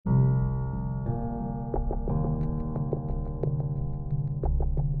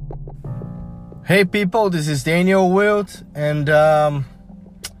Hey people, this is Daniel Wilt, and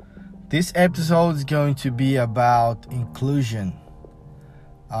this episode is going to be about inclusion.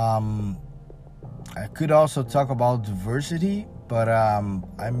 I could also talk about diversity, but I'm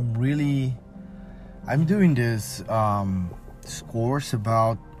doing this course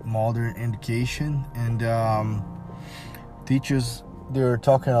about modern education, and teachers, they're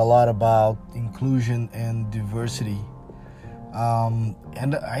talking a lot about inclusion and diversity.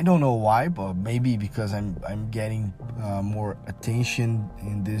 And I don't know why, but maybe because I'm getting more attention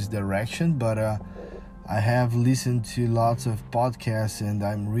in this direction. But I have listened to lots of podcasts, and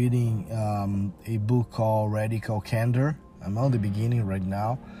I'm reading a book called Radical Candor. I'm on the beginning right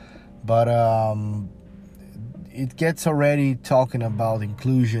now, but it gets already talking about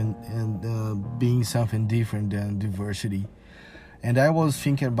inclusion and being something different than diversity. And I was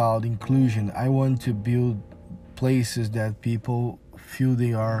thinking about inclusion. I want to build places that people feel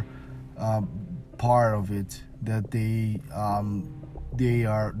they are part of it, that they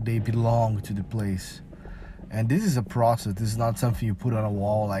belong to the place. And this is a process. This is not something you put on a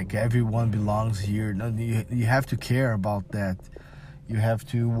wall like everyone belongs here. No, you have to care about that. You have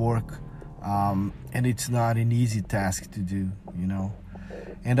to work, and it's not an easy task to do.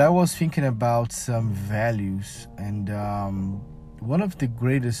 And I was thinking about some values, and one of the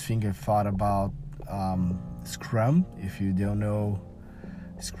greatest thing I thought about Scrum. If you don't know,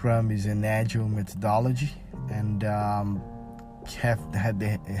 Scrum is an agile methodology, and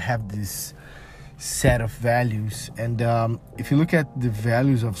they have this set of values. And if you look at the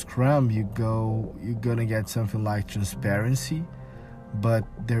values of Scrum, you're gonna get something like transparency, but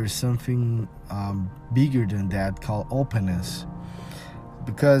there's something bigger than that called openness,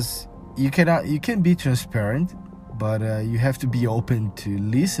 because you can be transparent, but you have to be open to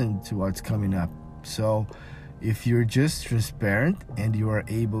listen to what's coming up. So if you're just transparent and you are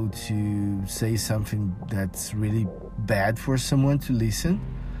able to say something that's really bad for someone to listen,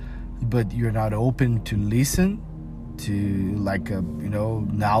 but you're not open to listen to,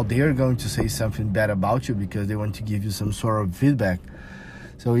 now they're going to say something bad about you because they want to give you some sort of feedback.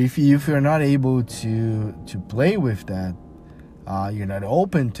 So if you're not able to play with that, you're not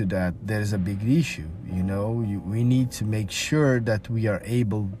open to that, there's a big issue. We need to make sure that we are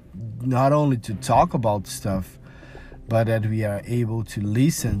able not only to talk about stuff, but that we are able to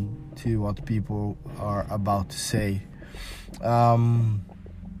listen to what people are about to say. And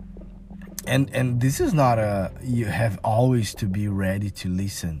this is not you have always to be ready to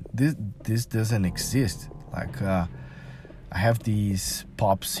listen. This doesn't exist. I have this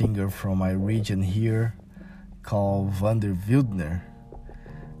pop singer from my region here called Vander Wildner,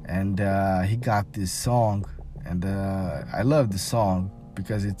 and he got this song, and I love the song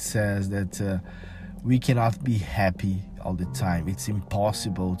because it says that we cannot be happy all the time. It's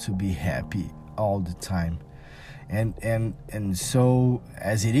impossible to be happy all the time, and so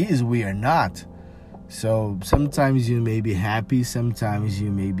as it is, we are not. So sometimes you may be happy, sometimes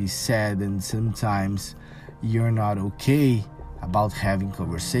you may be sad, and sometimes you're not okay about having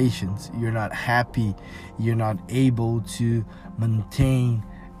conversations. You're not happy, you're not able to maintain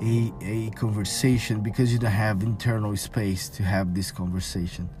a conversation because you don't have internal space to have this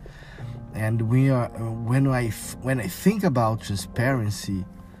conversation. And when I think about transparency,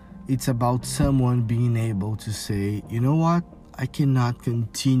 it's about someone being able to say, you know what, I cannot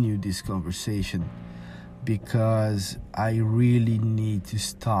continue this conversation because I really need to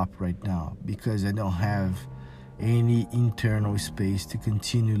stop right now because I don't have any internal space to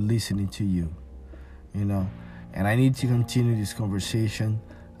continue listening to you, and I need to continue this conversation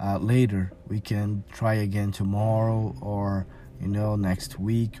later. We can try again tomorrow or next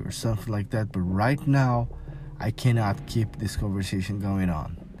week or something like that, but right now I cannot keep this conversation going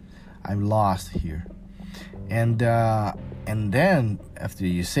on. I'm lost here. And then after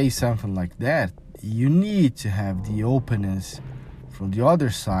you say something like that, you need to have the openness from the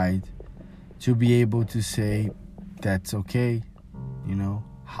other side to be able to say that's okay.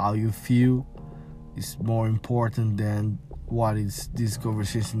 How you feel is more important than what is this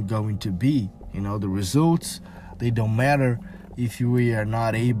conversation going to be. The results, they don't matter if we are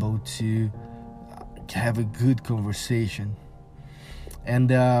not able to have a good conversation.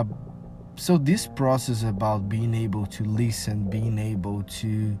 And so this process about being able to listen, being able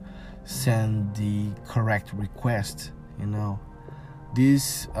to send the correct request,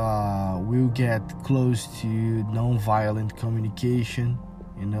 this will get close to nonviolent communication.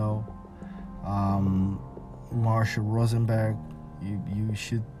 Marshall Rosenberg, you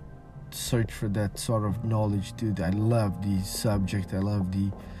should search for that sort of knowledge too. I love the subject. I love the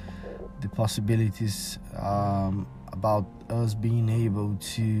possibilities about us being able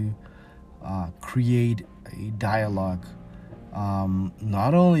to create a dialogue,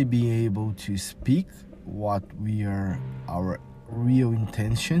 not only being able to speak what we are, our real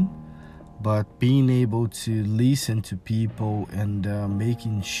intention, but being able to listen to people and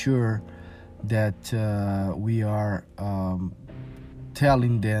making sure that we are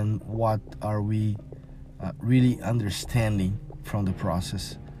telling them what are we really understanding from the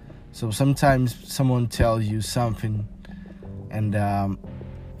process. So sometimes someone tells you something and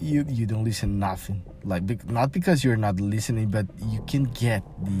you don't listen nothing, like not because you're not listening, but you can get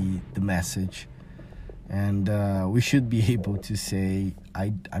the message. And we should be able to say,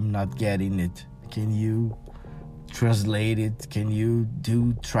 I'm not getting it. Can you translate it? Can you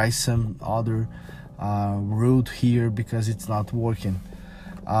try some other route here, because it's not working?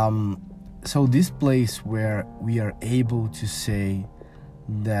 So this place where we are able to say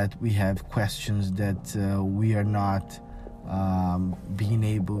that we have questions, that we are not being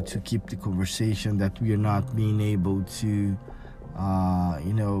able to keep the conversation, that we are not being able to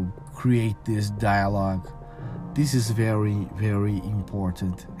create this dialogue. This is very, very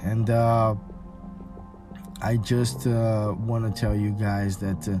important. And I just want to tell you guys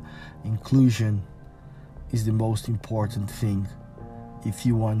that inclusion is the most important thing if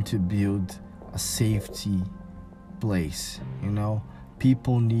you want to build a safety place.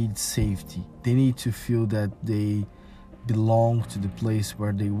 People need safety. They need to feel that they belong to the place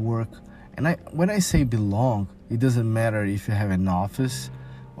where they work. And when I say belong, it doesn't matter if you have an office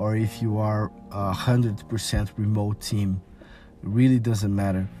or if you are 100% remote team. It really doesn't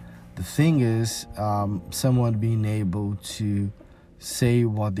matter. The thing is, someone being able to say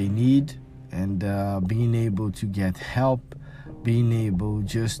what they need, and being able to get help, being able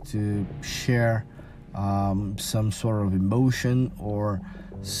just to share some sort of emotion, or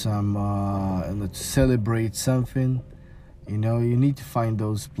some to celebrate something. You need to find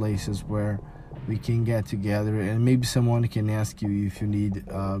those places where we can get together, and maybe someone can ask you if you need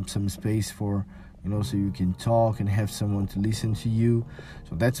some space for, so you can talk and have someone to listen to you.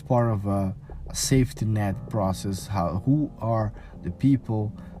 So that's part of a safety net process. Who are the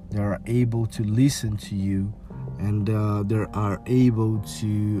people that are able to listen to you, and they are able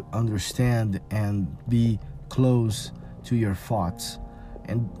to understand and be close to your thoughts.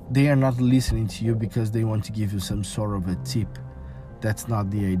 And they are not listening to you because they want to give you some sort of a tip. That's not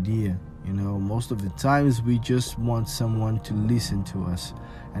the idea. Most of the times we just want someone to listen to us,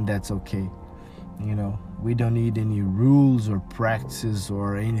 and that's okay. We don't need any rules or practices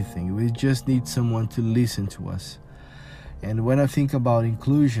or anything. We just need someone to listen to us. And when I think about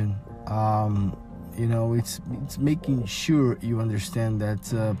inclusion, it's making sure you understand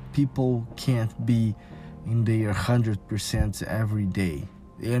that people can't be in their 100% every day,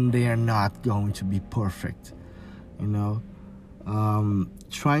 and they are not going to be perfect.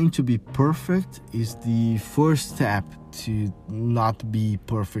 Trying to be perfect is the first step to not be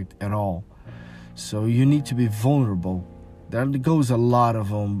perfect at all. So you need to be vulnerable. There goes a lot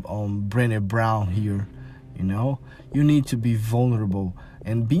of on Brené Brown here. You need to be vulnerable,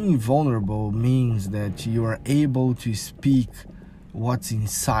 and being vulnerable means that you are able to speak what's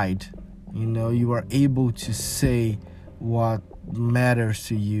inside. You are able to say what matters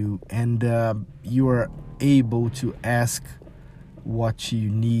to you, and you are able to ask what you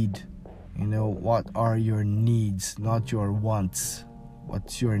need. What are your needs, not your wants.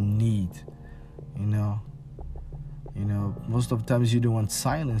 What's your need? Most of the times you don't want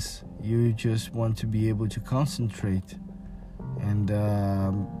silence. You just want to be able to concentrate. And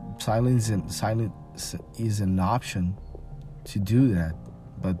silence is an option to do that.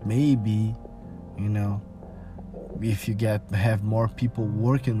 But maybe, if you have more people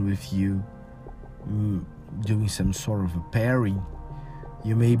working with you, doing some sort of a pairing,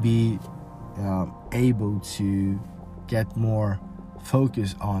 you may be able to get more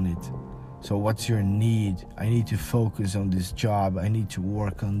focus on it. So what's your need? I need to focus on this job. I need to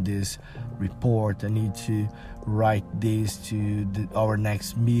work on this report. I need to write this to our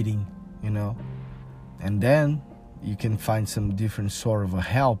next meeting, And then you can find some different sort of a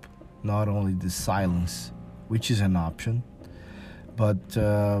help, not only the silence, which is an option. But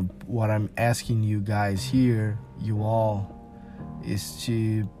what I'm asking you guys here, you all, is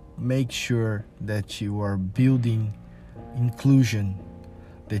to make sure that you are building inclusion,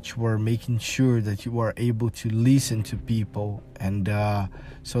 that you are making sure that you are able to listen to people, and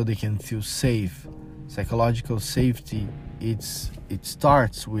so they can feel safe. Psychological safety, it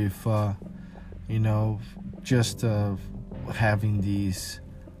starts with just having this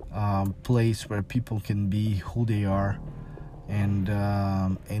place where people can be who they are, and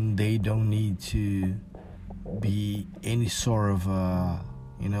they don't need to be any sort of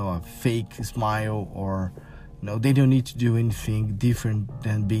a fake smile, or they don't need to do anything different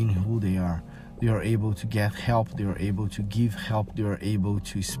than being who they are. They are able to get help, they are able to give help, they are able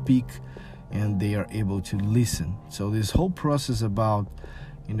to speak, and they are able to listen. So this whole process about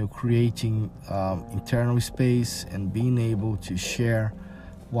creating internal space and being able to share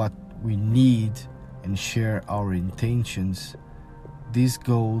what we need and share our intentions, this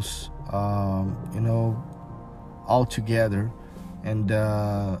goes all together, and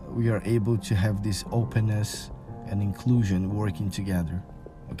we are able to have this openness and inclusion working together.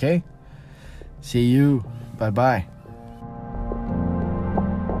 Okay, see you, bye bye.